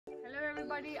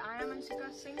everybody, I am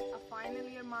Anshika Singh, a final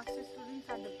year master's student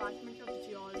at Department of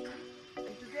Geology,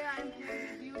 and today I am here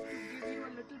with you to give you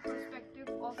a little perspective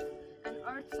of an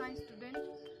earth science student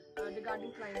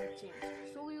regarding climate change.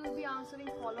 So we will be answering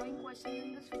following questions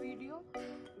in this video.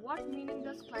 What meaning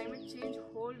does climate change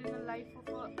hold in the life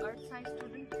of an earth science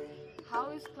student?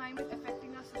 How is climate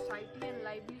affecting our society and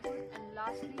livelihood? And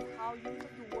lastly, how youth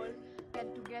of the world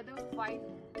can together fight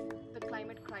the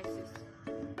climate crisis.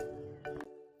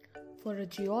 For a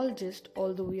geologist,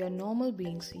 although we are normal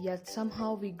beings, yet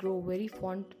somehow we grow very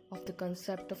fond of the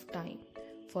concept of time.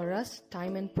 For us,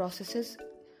 time and processes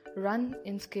run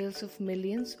in scales of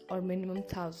millions or minimum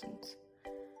thousands.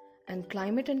 And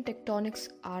climate and tectonics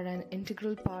are an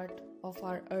integral part of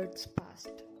our Earth's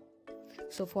past.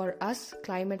 So for us,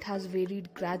 climate has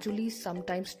varied gradually,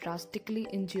 sometimes drastically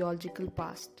in geological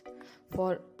past.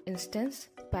 For instance,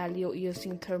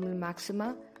 Paleo-Eocene thermal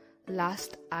maxima,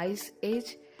 last ice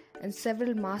age, and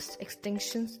several mass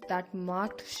extinctions that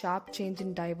marked sharp change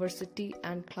in diversity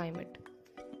and climate.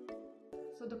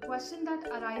 So the question that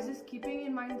arises keeping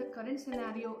in mind the current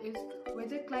scenario is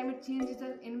whether climate change is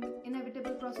an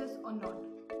inevitable process or not.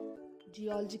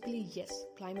 Geologically, yes,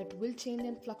 climate will change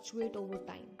and fluctuate over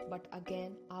time. But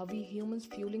again, are we humans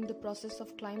fueling the process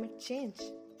of climate change?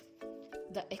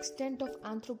 The extent of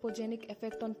anthropogenic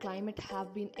effect on climate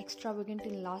have been extravagant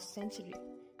in last century.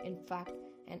 In fact,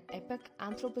 an epoch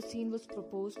Anthropocene was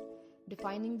proposed,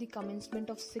 defining the commencement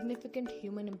of significant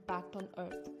human impact on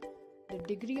Earth. The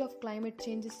degree of climate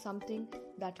change is something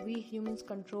that we humans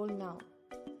control now.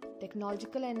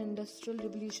 Technological and industrial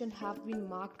revolution have been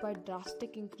marked by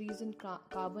drastic increase in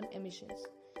carbon emissions.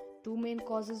 Two main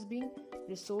causes being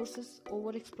resources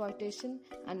overexploitation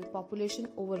and population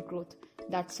overgrowth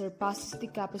that surpasses the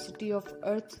capacity of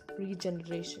Earth's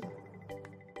regeneration.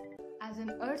 As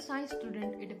an earth science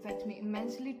student, it affects me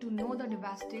immensely to know the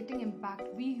devastating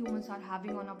impact we humans are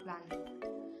having on our planet.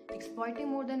 Exploiting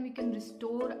more than we can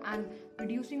restore and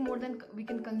producing more than we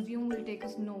can consume will take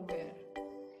us nowhere.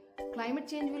 Climate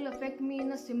change will affect me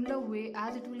in a similar way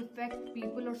as it will affect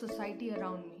people or society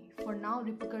around me. For now,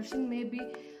 repercussion may be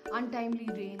untimely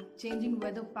rain, changing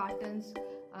weather patterns,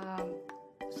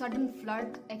 sudden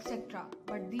floods, etc.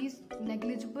 But these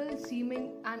negligible,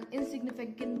 seeming and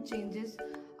insignificant changes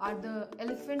are the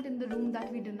elephant in the room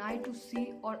that we deny to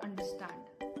see or understand.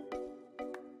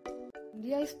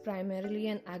 India is primarily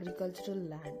an agricultural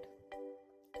land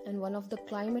and one of the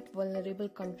climate vulnerable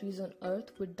countries on earth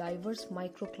with diverse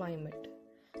microclimate.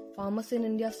 Farmers in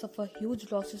India suffer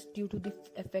huge losses due to the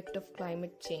effect of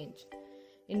climate change.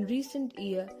 In recent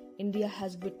years, India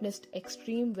has witnessed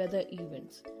extreme weather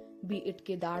events, be it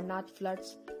Kedarnath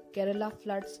floods, Kerala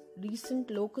floods,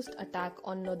 recent locust attack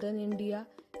on northern India,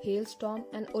 hailstorm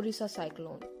and Orissa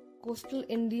cyclone. Coastal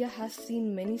India has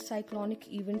seen many cyclonic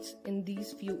events in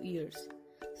these few years.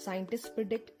 Scientists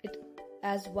predict it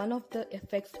as one of the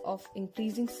effects of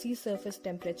increasing sea surface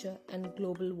temperature and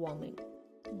global warming.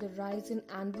 The rise in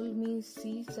annual mean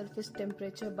sea surface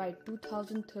temperature by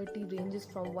 2030 ranges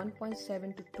from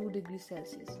 1.7 to 2 degrees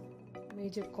Celsius.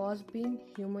 Major cause being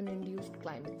human-induced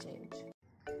climate change.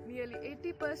 Nearly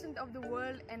 80% of the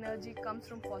world energy comes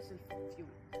from fossil fuel.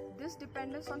 This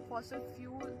dependence on fossil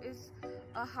fuel is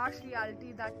a harsh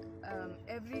reality that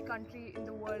every country in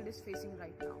the world is facing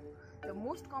right now. The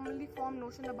most commonly formed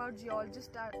notion about geologists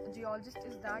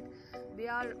is that they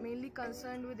are mainly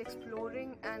concerned with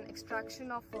exploring and extraction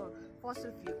of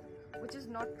fossil fuel, which is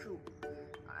not true.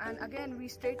 And again, we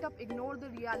straight up ignore the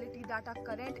reality that our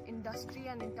current industry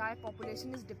and entire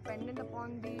population is dependent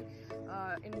upon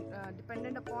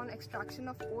extraction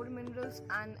of ore minerals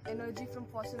and energy from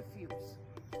fossil fuels.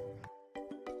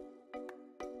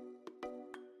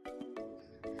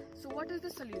 So what is the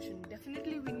solution?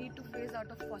 Definitely we need to phase out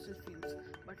of fossil fuels,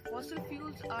 but fossil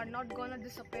fuels are not gonna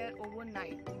disappear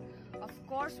overnight. Of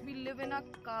course, we live in a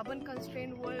carbon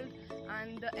constrained world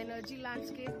and the energy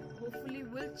landscape hopefully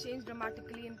will change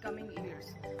dramatically in coming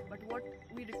years. But what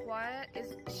we require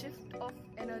is shift of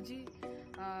energy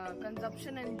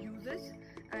consumption and uses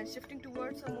and shifting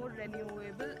towards a more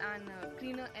renewable and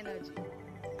cleaner energy.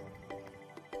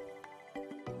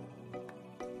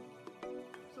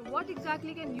 What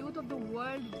exactly can youth of the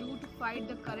world do to fight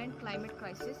the current climate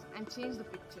crisis and change the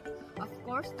picture? Of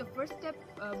course, the first step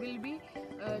will be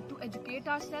to educate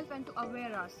ourselves and to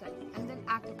aware ourselves and then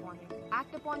act upon it.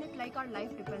 Act upon it like our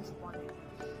life depends upon it.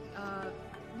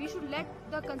 We should let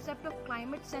the concept of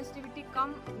climate sensitivity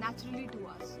come naturally to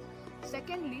us.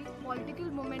 Secondly, political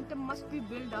momentum must be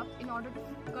built up in order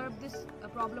to curb this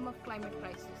problem of climate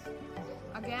crisis.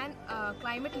 Again,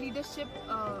 climate leadership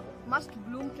must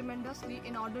bloom tremendously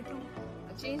in order to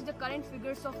change the current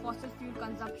figures of fossil fuel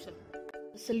consumption.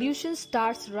 The solution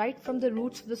starts right from the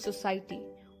roots of the society.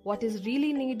 What is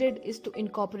really needed is to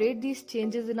incorporate these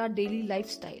changes in our daily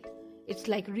lifestyle. It's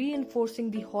like reinforcing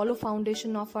the hollow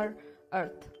foundation of our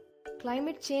earth.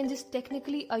 Climate change is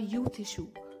technically a youth issue,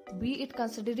 be it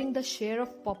considering the share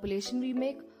of population we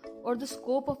make or the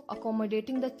scope of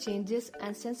accommodating the changes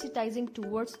and sensitizing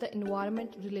towards the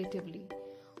environment relatively.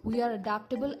 We are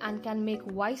adaptable and can make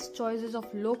wise choices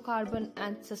of low carbon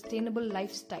and sustainable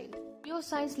lifestyle.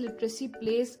 Geoscience literacy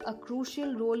plays a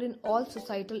crucial role in all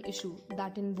societal issues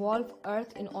that involve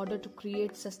Earth in order to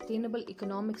create sustainable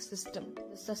economic system.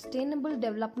 The Sustainable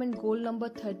Development Goal number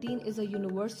 13 is a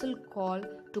universal call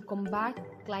to combat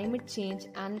climate change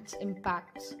and its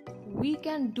impacts. We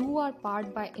can do our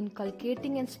part by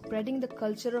inculcating and spreading the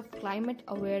culture of climate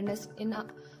awareness in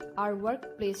our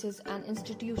workplaces and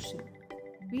institutions.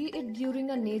 Be it during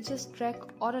a nature trek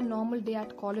or a normal day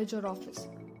at college or office,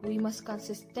 we must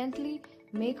consistently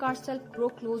make ourselves grow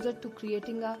closer to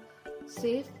creating a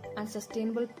safe and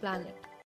sustainable planet.